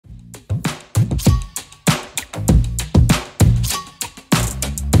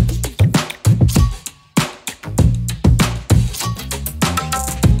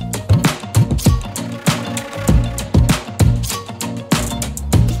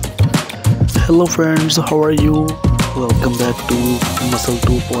Hello friends, how are you? Welcome back to Muscle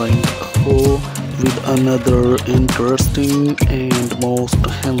 2.0 with another interesting and most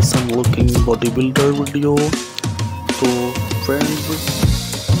handsome looking bodybuilder video. So friends,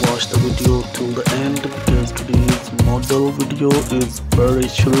 watch the video till the end because today's model video is very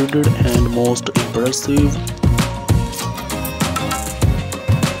shredded and most impressive.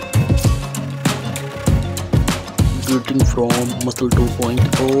 Greeting from Muscle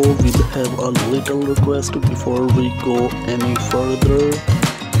 2.0. We have a little request before we go any further.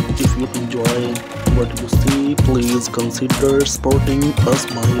 If you enjoy what you see, please consider supporting us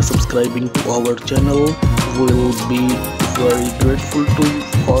by subscribing to our channel. We'll be very grateful to you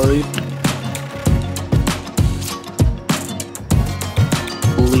for it.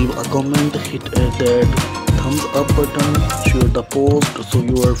 Leave a comment, hit that thumbs up button, share the post so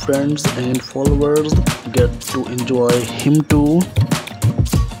your friends and followers get to enjoy him too.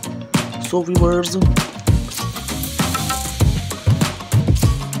 So viewers,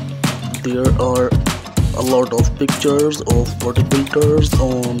 there are a lot of pictures of bodybuilders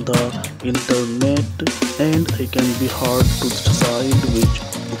on the internet and it can be hard to decide which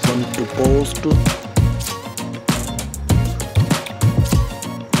one to post.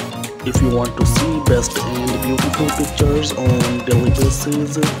 If you want to see best and beautiful pictures on daily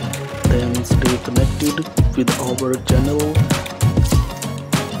basis, then stay connected with our channel.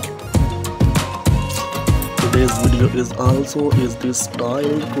 Today's video is also this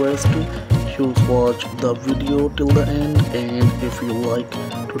style quest. You watch the video till the end, and if you like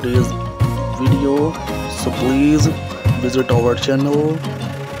today's video, so please visit our channel.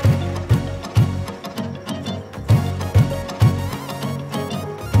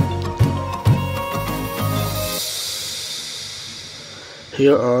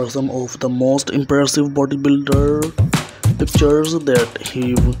 Here are some of the most impressive bodybuilder pictures that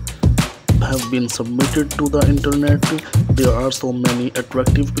have been submitted to the internet. There are so many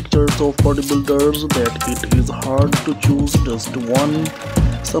attractive pictures of bodybuilders that it is hard to choose just one.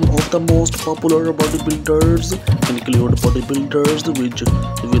 Some of the most popular bodybuilders include bodybuilders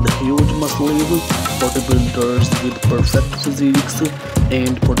with huge muscles, bodybuilders with perfect physiques,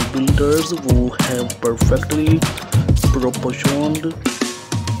 and bodybuilders who have perfectly proportioned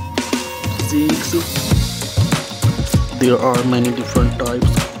physiques. There are many different types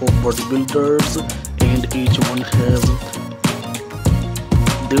of bodybuilders and each one has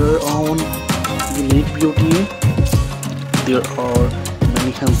their own unique beauty. There are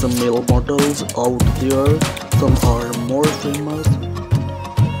many handsome male models out there. Some are more famous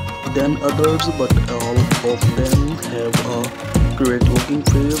than others, but all of them have a great looking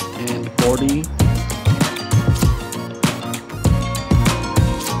face and body.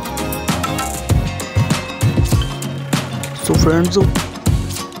 So friends, I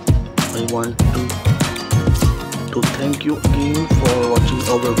want to thank you again for watching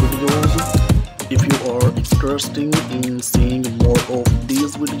our videos. If you are interested in seeing more of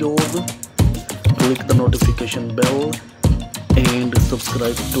these videos, click the notification bell and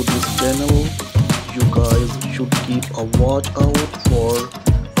subscribe to this channel. You guys should keep a watch out for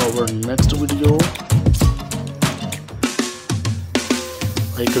our next video.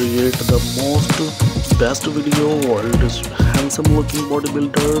 I create the best video world handsome looking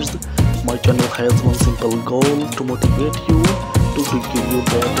bodybuilders. My channel has one simple goal: to motivate you, to give you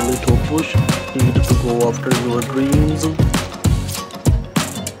that little push need to go after your dreams.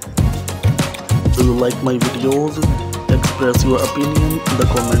 Do you like my videos? Express your opinion in the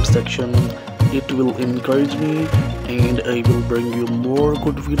comment section. It will encourage me and I will bring you more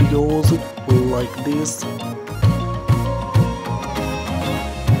good videos like this.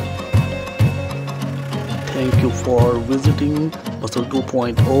 Thank you for visiting Muscle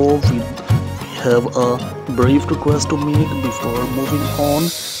 2.0. We have a brief request to make before moving on.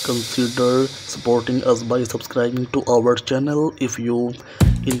 Consider supporting us by subscribing to our channel. If you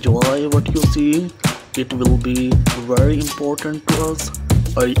enjoy what you see, it will be very important to us.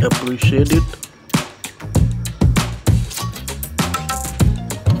 I appreciate it.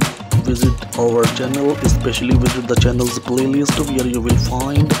 Visit our channel, especially visit the channel's playlist where you will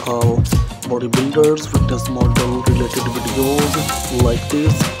find all bodybuilders, fitness model related videos like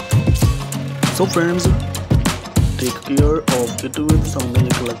this. So friends, take care of it with some nail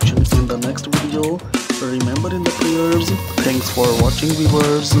collection in the next video. Remember in the prayers. Thanks for watching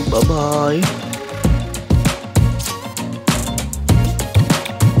viewers. Bye bye.